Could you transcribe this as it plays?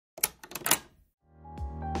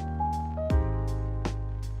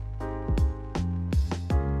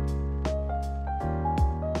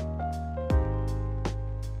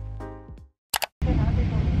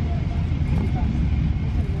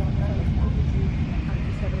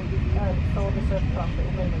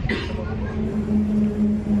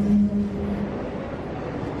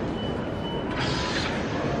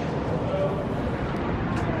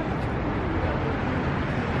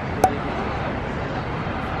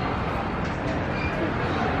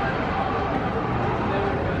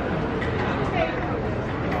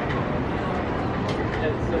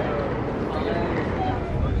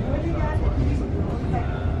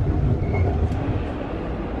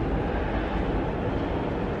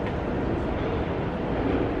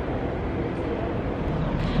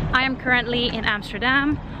I am currently in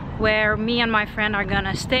Amsterdam, where me and my friend are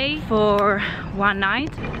gonna stay for one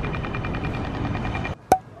night.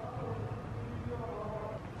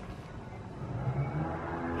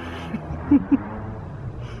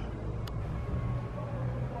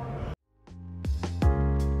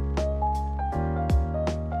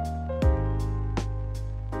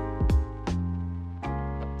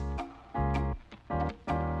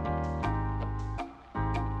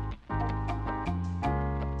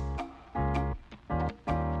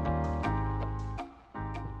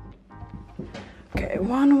 Okay,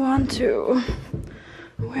 112.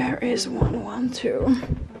 Where is 112?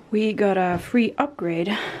 We got a free upgrade,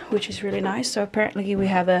 which is really nice. So apparently we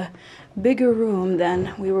have a bigger room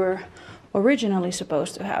than we were originally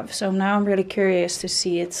supposed to have. So now I'm really curious to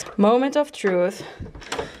see its moment of truth,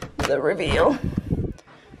 the reveal.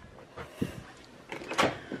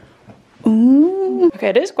 Ooh. Okay,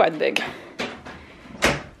 it is quite big.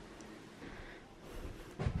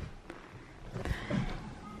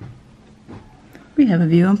 We have a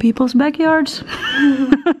view on people's backyards.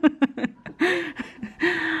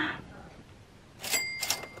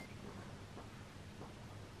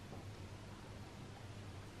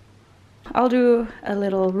 I'll do a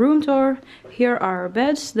little room tour. Here are our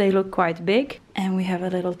beds. They look quite big. And we have a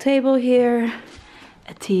little table here,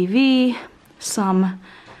 a TV, some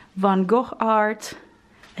Van Gogh art,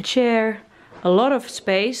 a chair, a lot of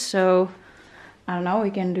space. So, I don't know,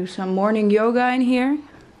 we can do some morning yoga in here.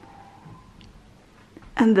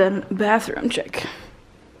 And then bathroom check.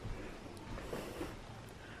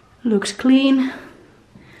 Looks clean.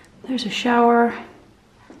 There's a shower.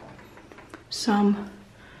 Some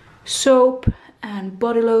soap and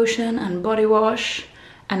body lotion and body wash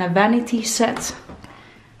and a vanity set.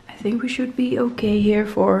 I think we should be okay here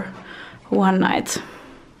for one night.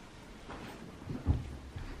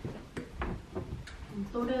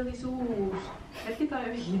 Todellisuus.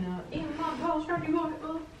 Etsitään ikinä. Ihan hauska niin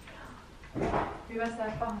hyvästä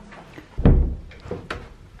ja pahasta.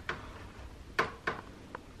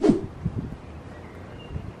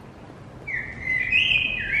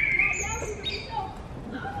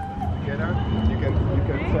 You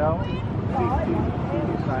can tell.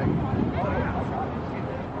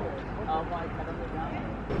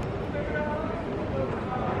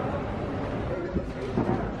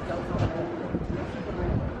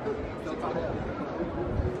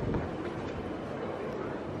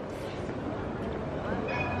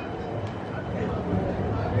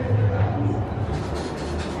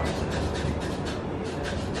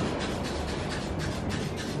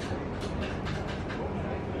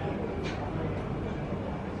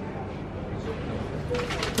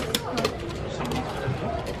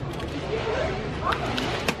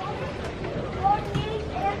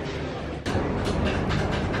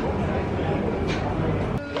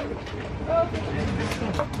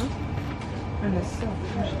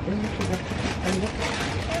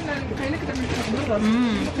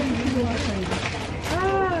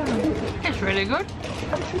 It's really good.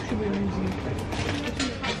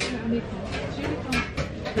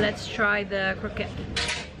 Let's try the croquette.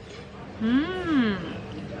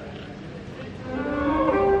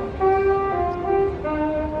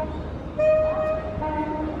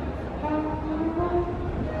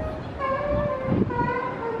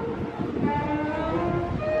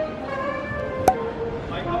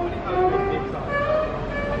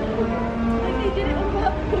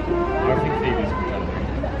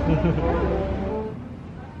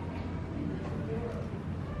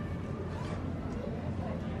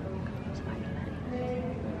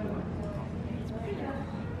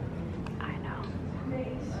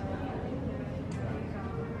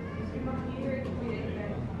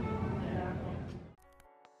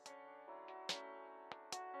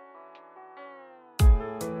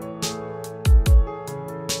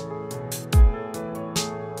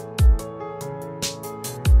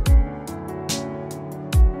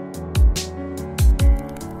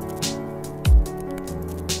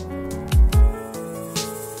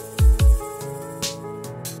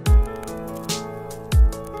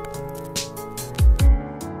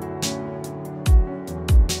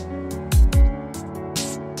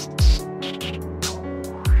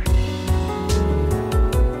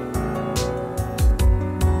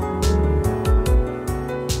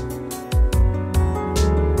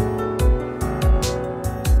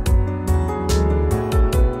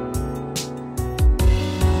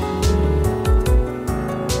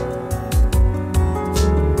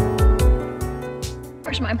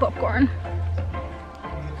 popcorn.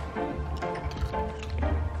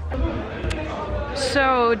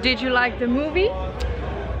 So, did you like the movie?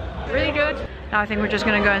 Really good. Now I think we're just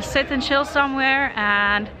gonna go and sit and chill somewhere,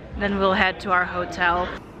 and then we'll head to our hotel.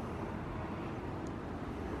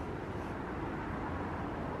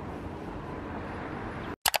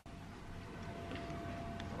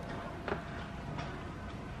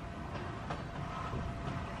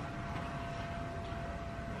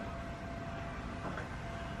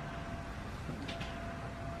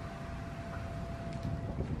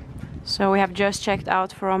 So we have just checked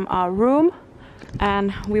out from our room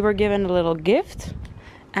and we were given a little gift,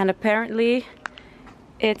 and apparently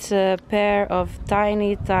it's a pair of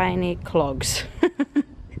tiny clogs.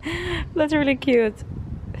 That's really cute.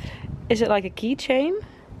 Is it like a keychain?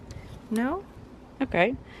 No?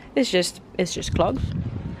 Okay. It's just clogs.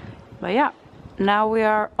 But yeah, now we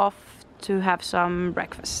are off to have some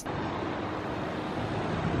breakfast.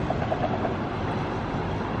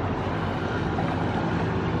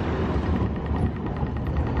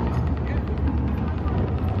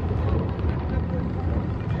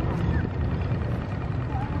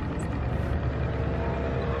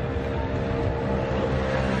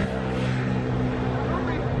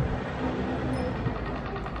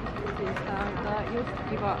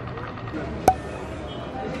 Kiva.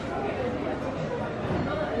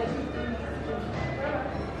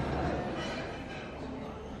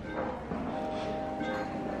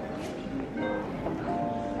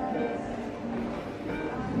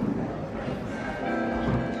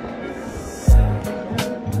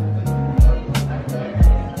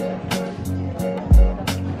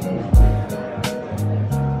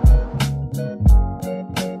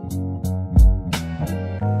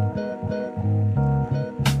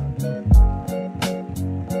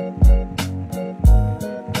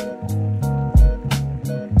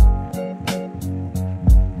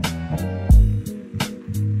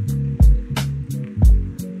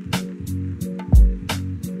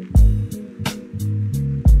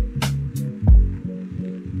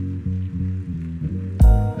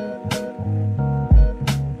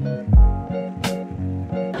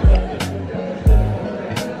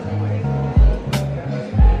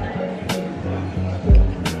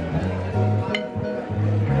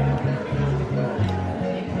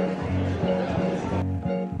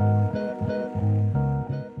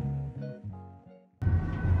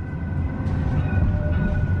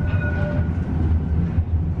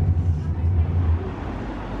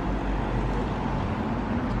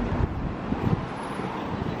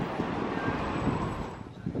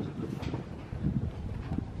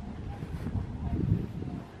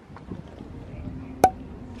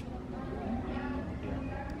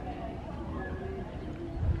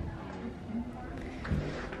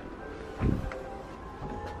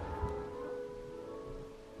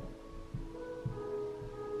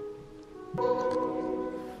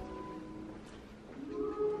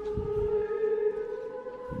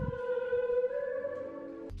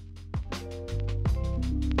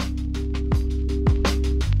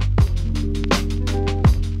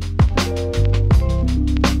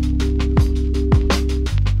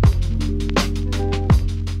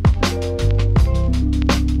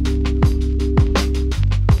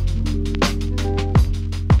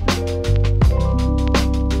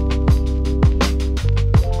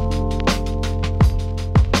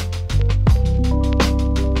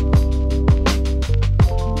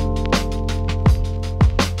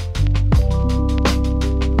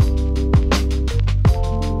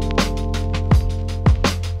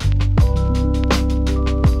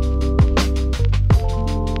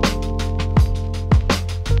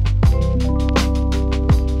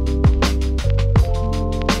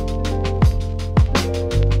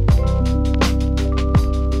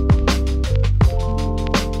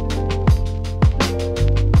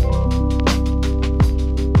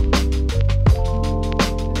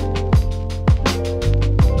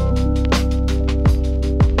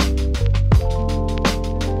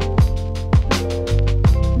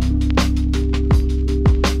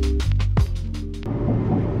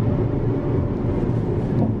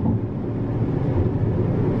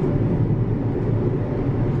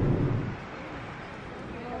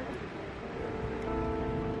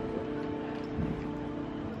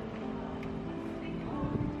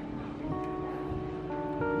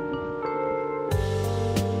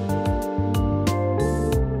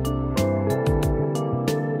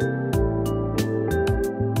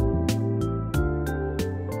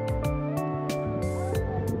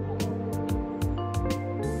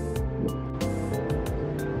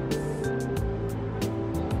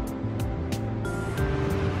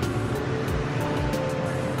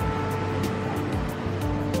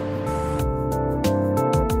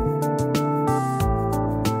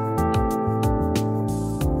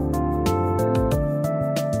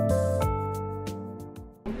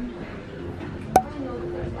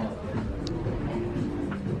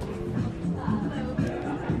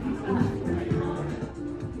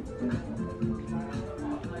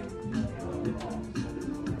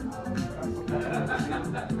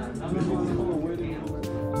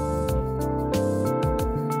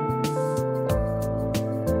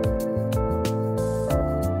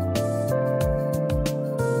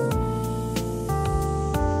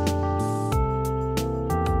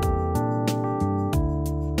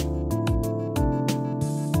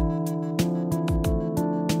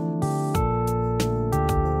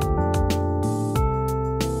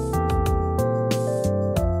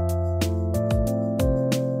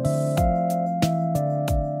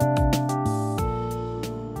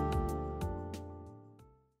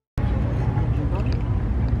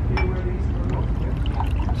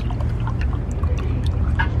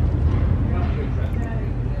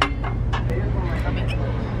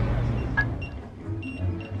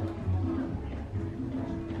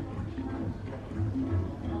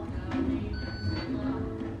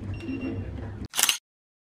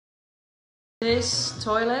 This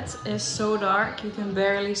toilet is so dark you can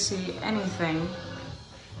barely see anything.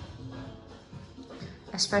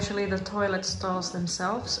 Especially the toilet stalls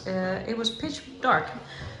themselves. It was pitch dark,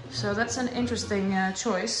 so that's an interesting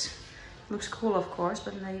choice. Looks cool, of course,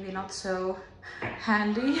 but maybe not so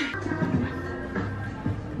handy.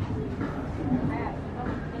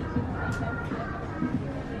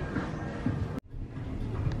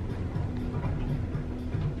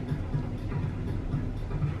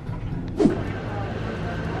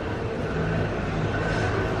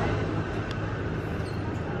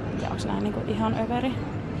 Onks nää niinku ihan överi?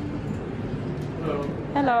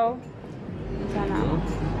 Hello. Mitä nää on?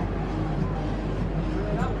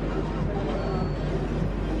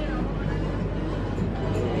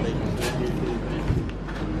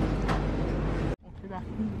 Hyvä.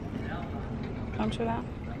 Onks hyvä?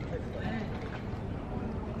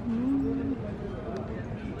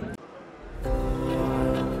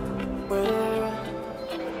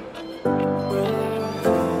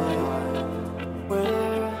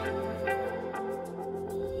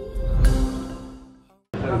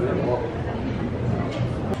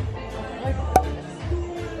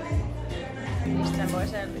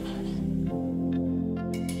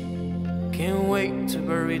 Can't wait to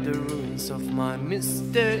bury the ruins of my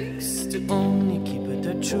mistakes, to only keep it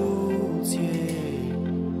the truth, yeah.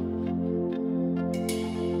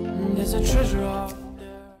 There's a treasure out there.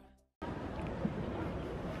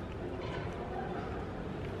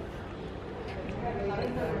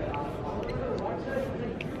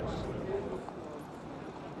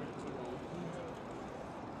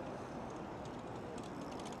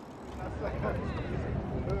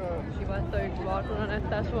 Kiva, että yksi vaakunnan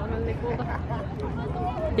näyttää Suomen lipulta.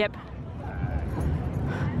 Jep.